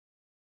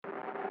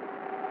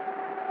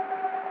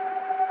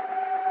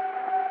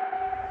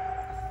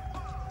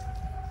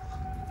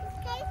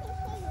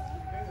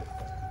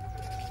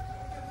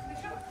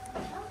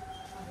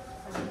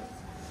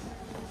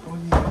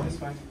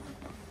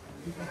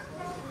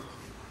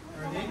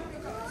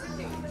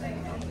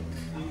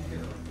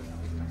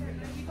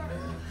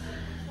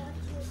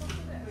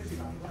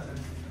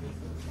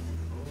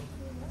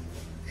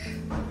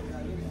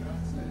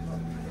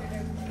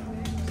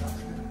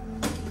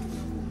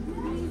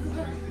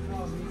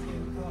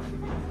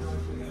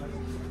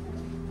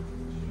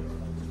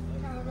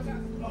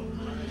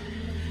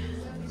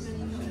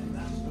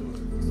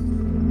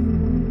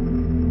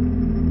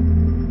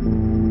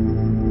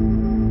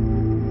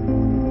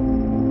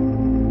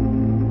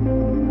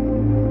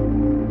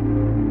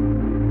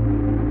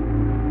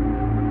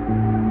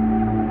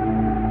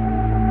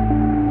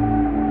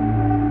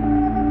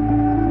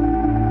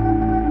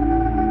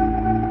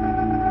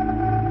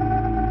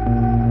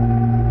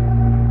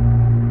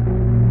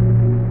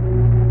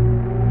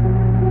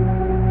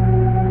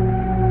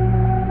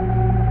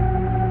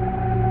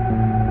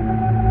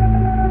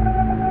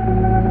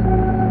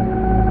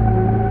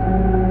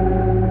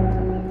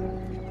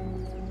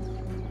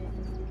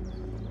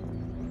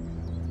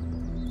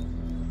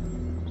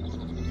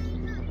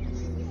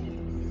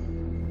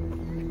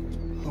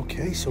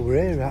Okay, so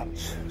we're here at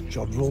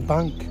Jodrell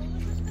Bank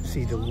to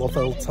see the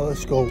Lovell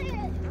Telescope.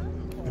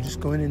 We're just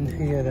going in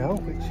here now,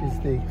 which is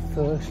the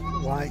first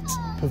light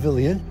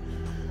pavilion.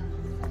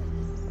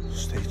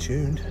 Stay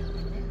tuned.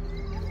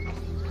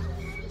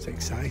 It's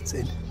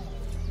exciting.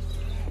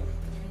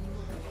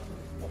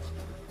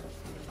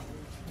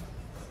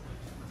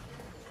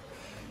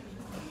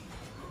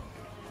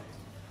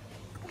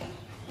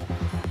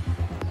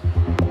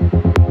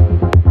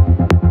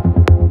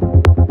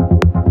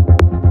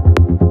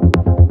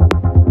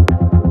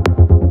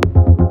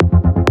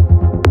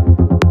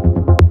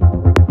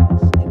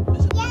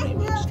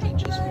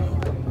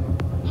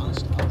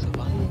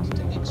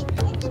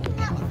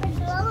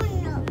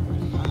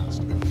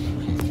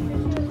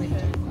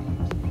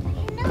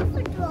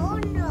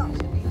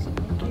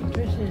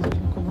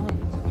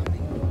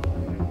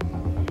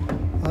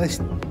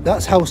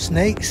 That's how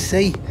snakes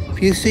see.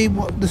 If you see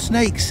what the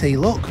snakes see,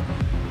 look.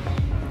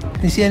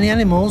 Can you see any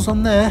animals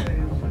on there?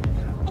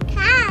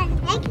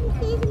 I can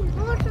see some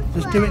butterflies.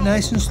 Just do it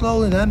nice and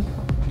slowly then.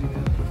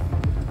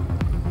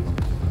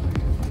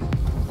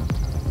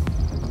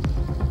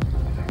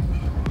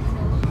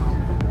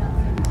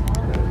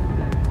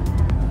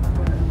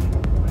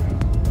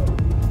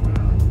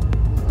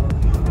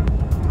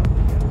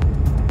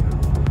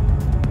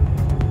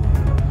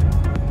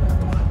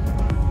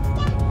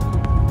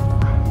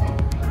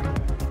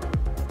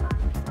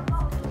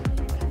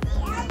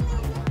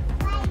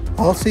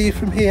 I'll see you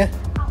from here.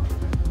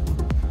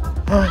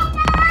 Oh.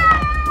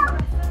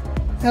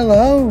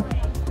 Hello.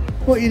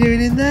 What are you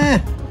doing in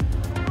there?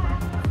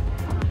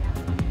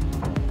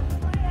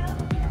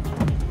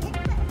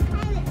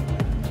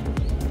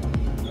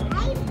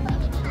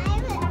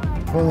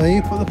 Well, there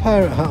you put the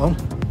pirate hat on.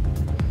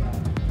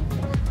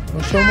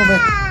 Well, show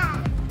Mummy.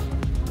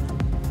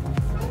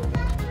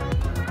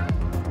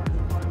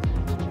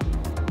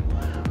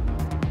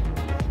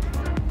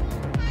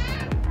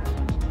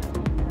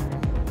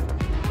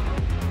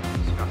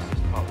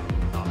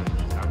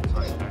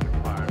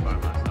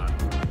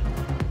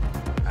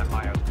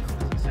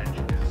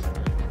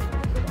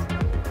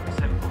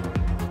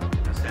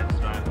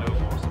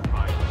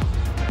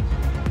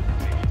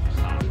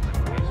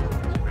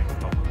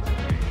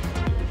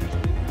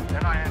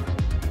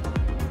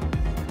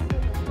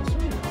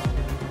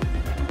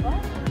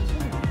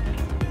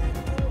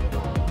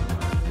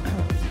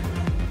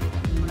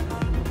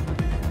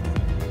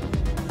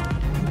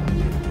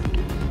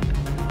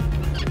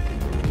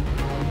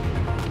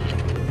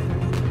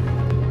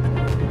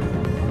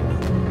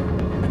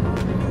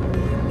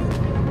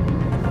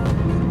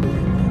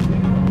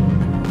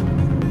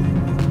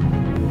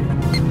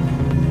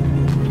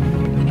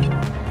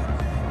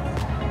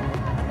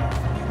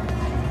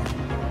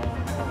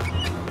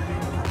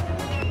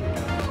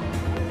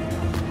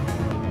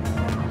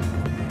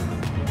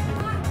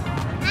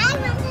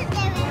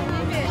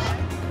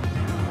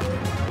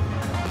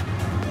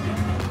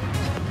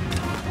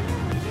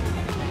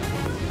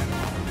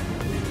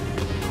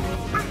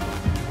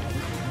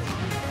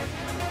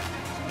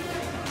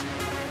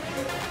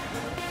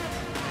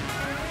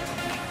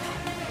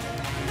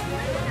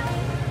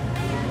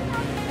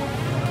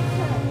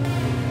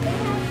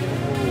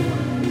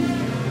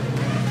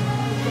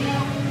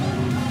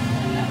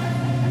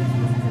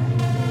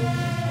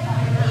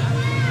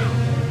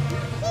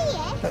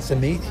 That's a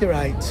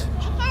meteorite.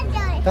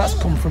 That's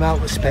come from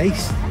outer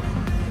space.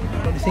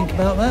 What do you think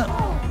about that?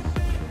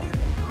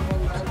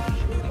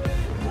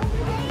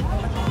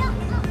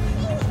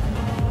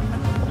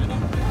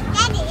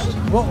 Daddy,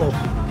 What, love?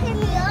 can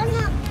we all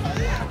not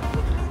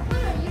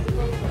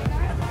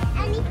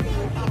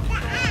anything to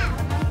that?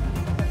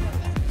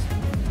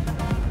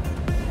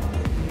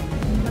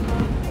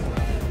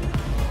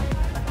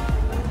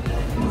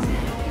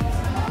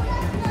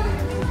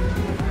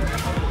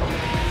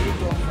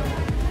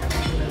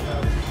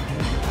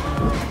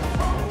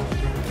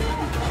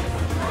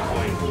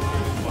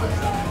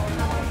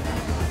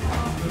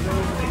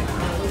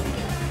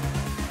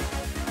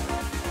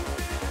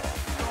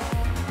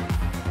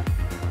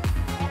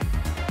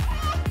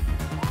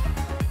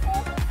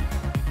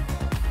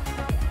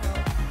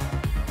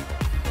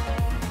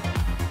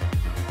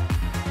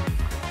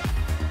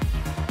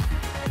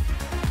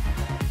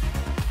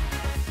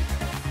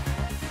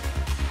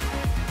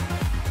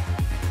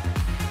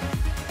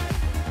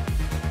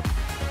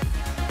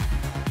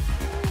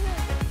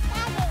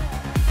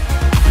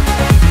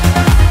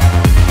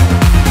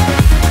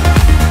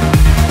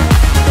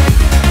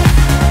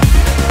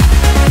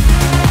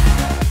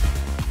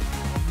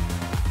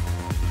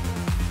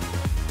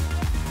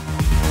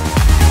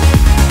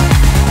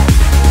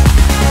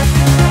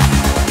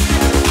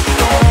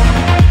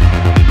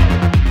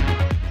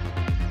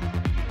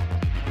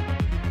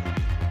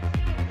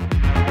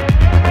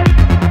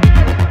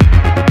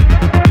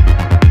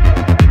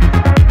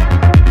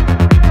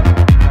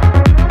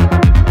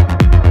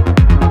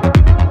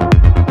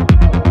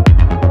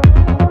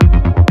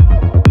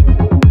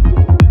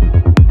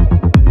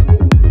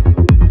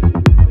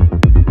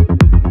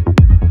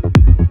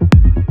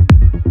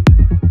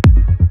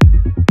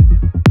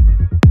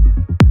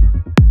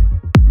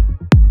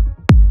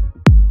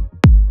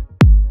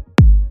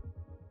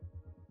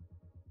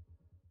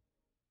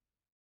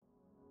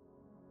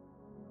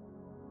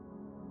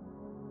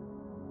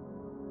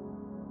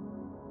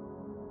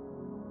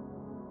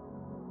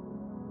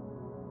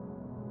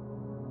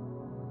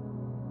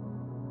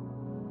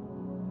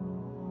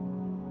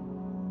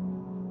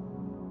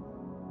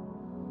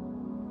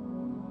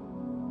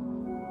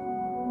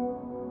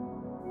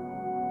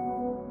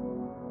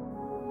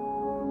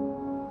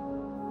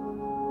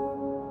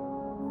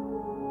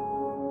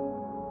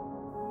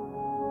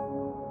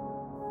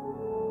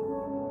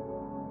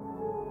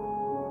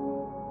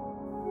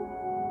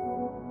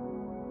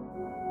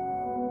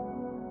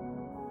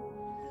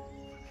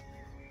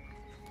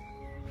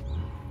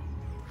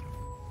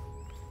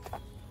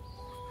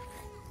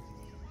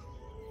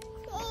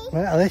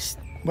 Right, Alice,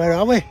 where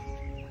are we?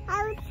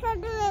 I'm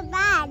Jodrell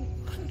Bank.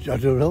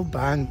 Jodrell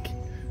Bank.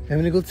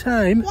 Having a good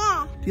time?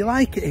 Yeah. Do you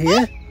like it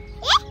here?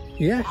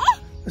 Yeah. Yeah?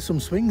 There's some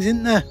swings,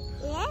 isn't there?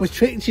 Yeah. We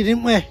tricked you,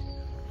 didn't we?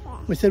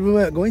 We said we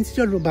weren't going to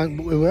Jodrell Bank,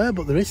 but we were,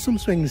 but there is some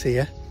swings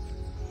here.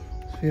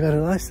 So you've had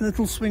a nice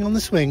little swing on the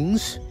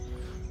swings.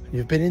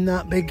 You've been in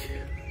that big...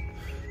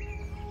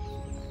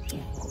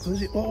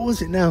 What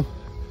was it now?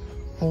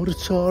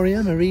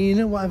 Auditorium,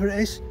 arena, whatever it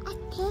is.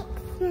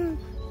 A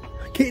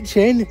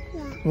Kitchen? Yeah.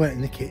 We went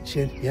in the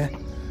kitchen, yeah.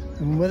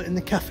 And we went in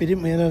the cafe,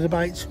 didn't we, and had a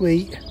bite to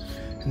eat.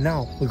 And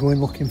now we're going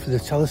looking for the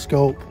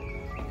telescope.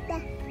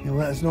 Yeah. You'll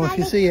let us know if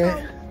you see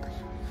it.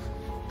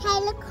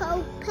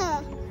 Telescope.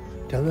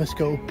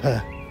 Telescope.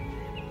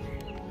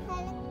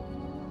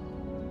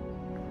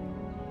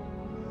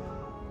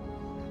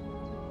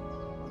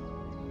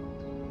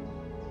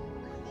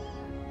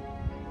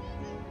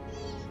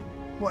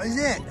 What is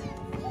it?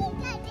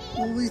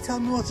 Will you tell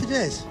me what it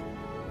is?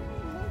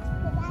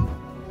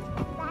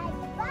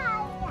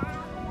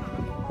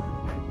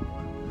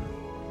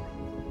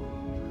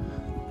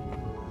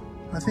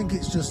 I think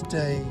it's just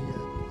a...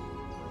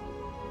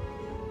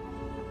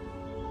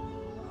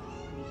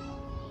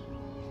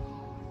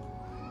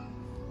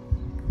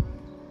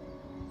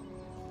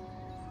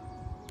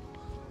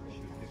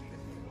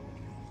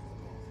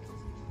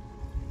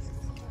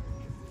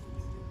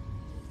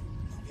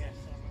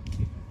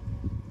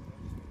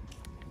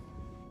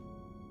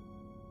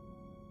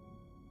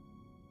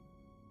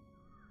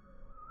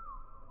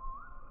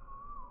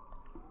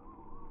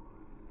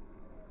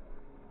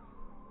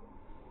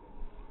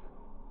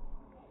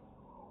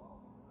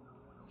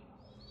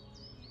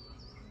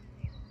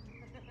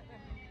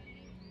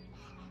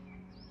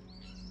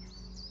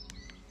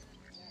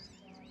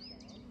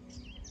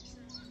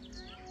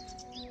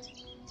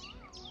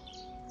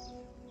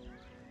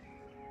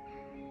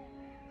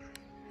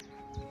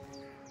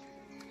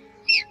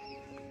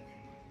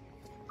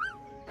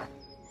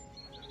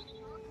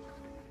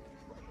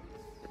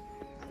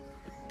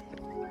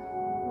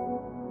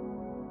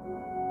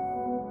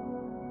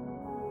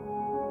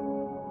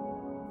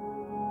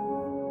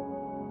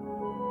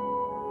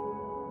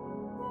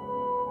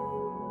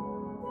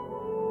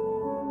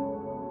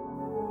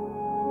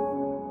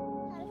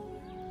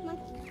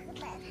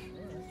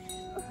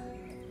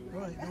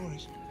 Right, no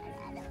worries.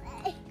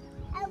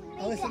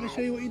 Alice, let me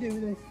show you what you do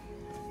with this.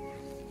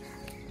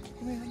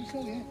 Come here, let me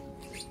show you.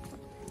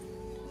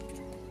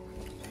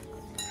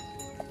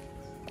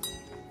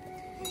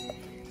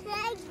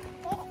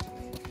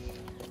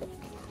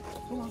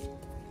 Come on.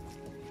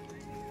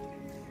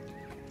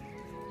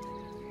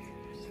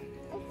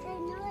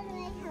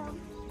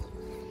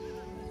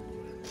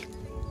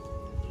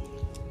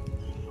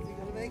 You're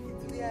going to make it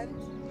to the end.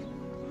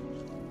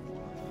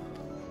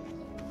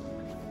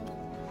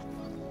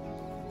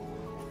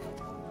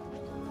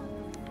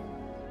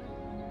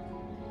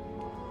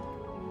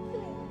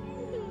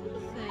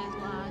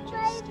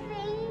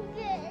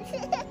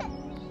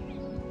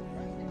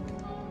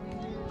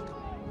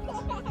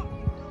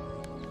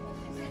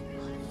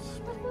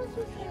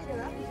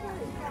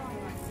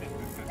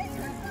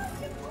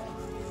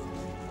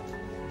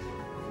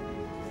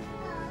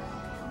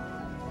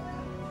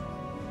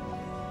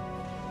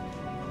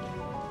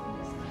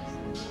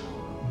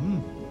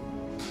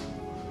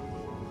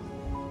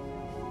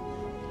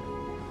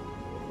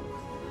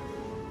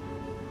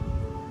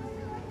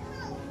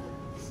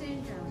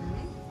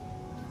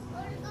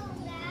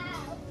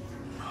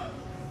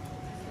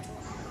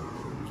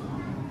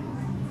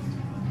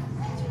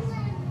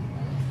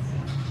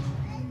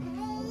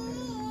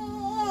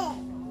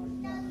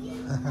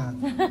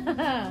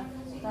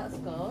 That's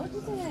good,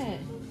 isn't it?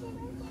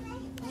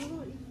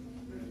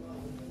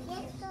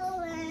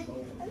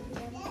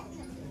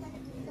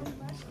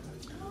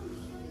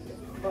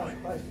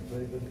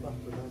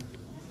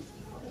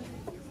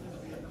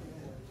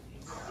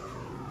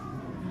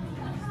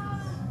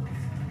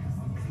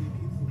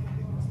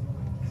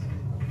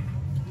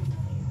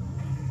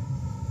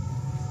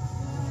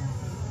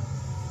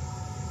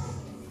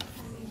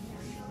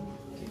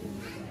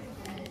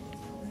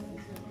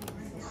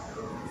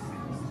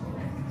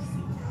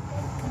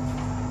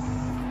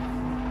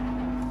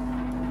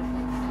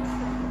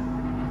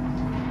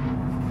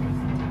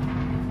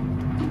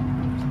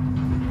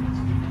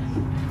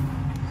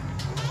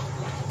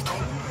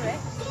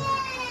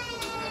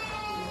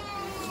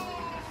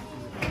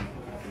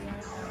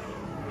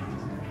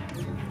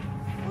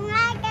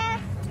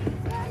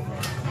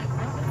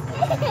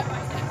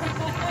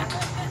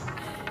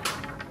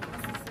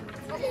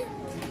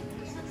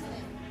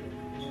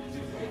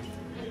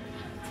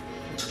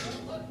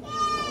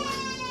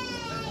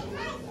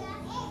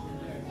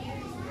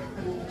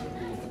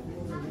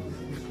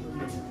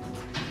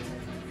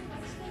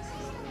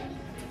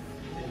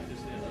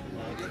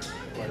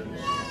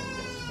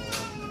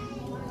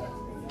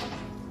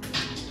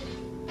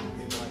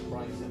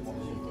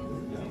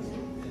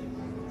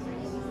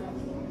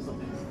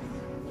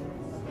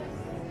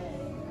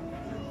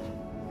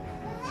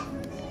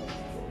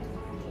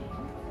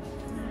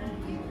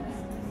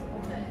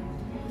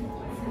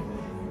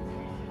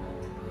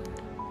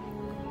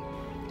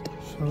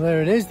 Well,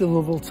 there it is, the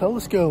Lovell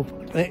Telescope.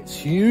 It's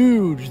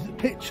huge. The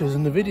pictures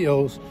and the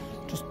videos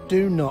just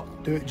do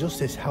not do it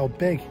justice how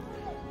big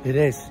it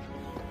is.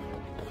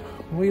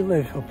 We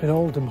live up in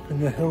Oldham, up in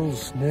the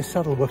hills near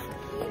Saddleworth,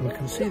 and we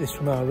can see this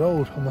from our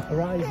road on the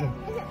horizon.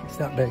 It's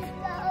that big.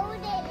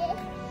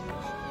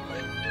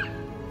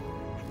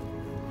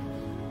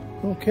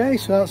 Okay,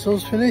 so that's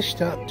us finished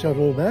at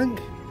Jodrell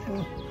Bank.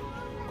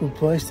 Good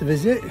place to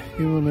visit.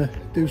 You want to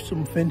do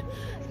something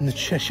in the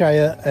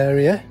Cheshire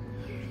area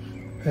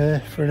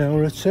for an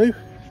hour or two.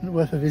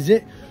 Worth a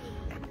visit.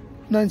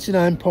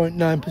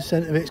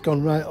 99.9% of it's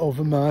gone right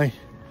over my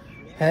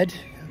head,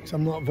 because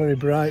I'm not very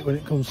bright when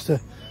it comes to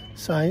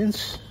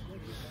science,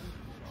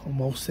 or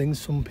most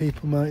things some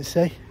people might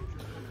say.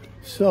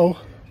 So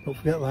don't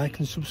forget to like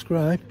and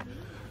subscribe,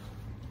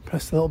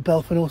 press the little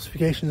bell for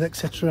notifications,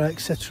 etc,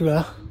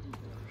 etc,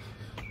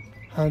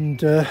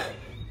 and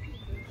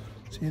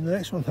see you in the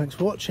next one. Thanks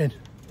for watching.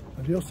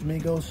 Adios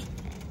amigos.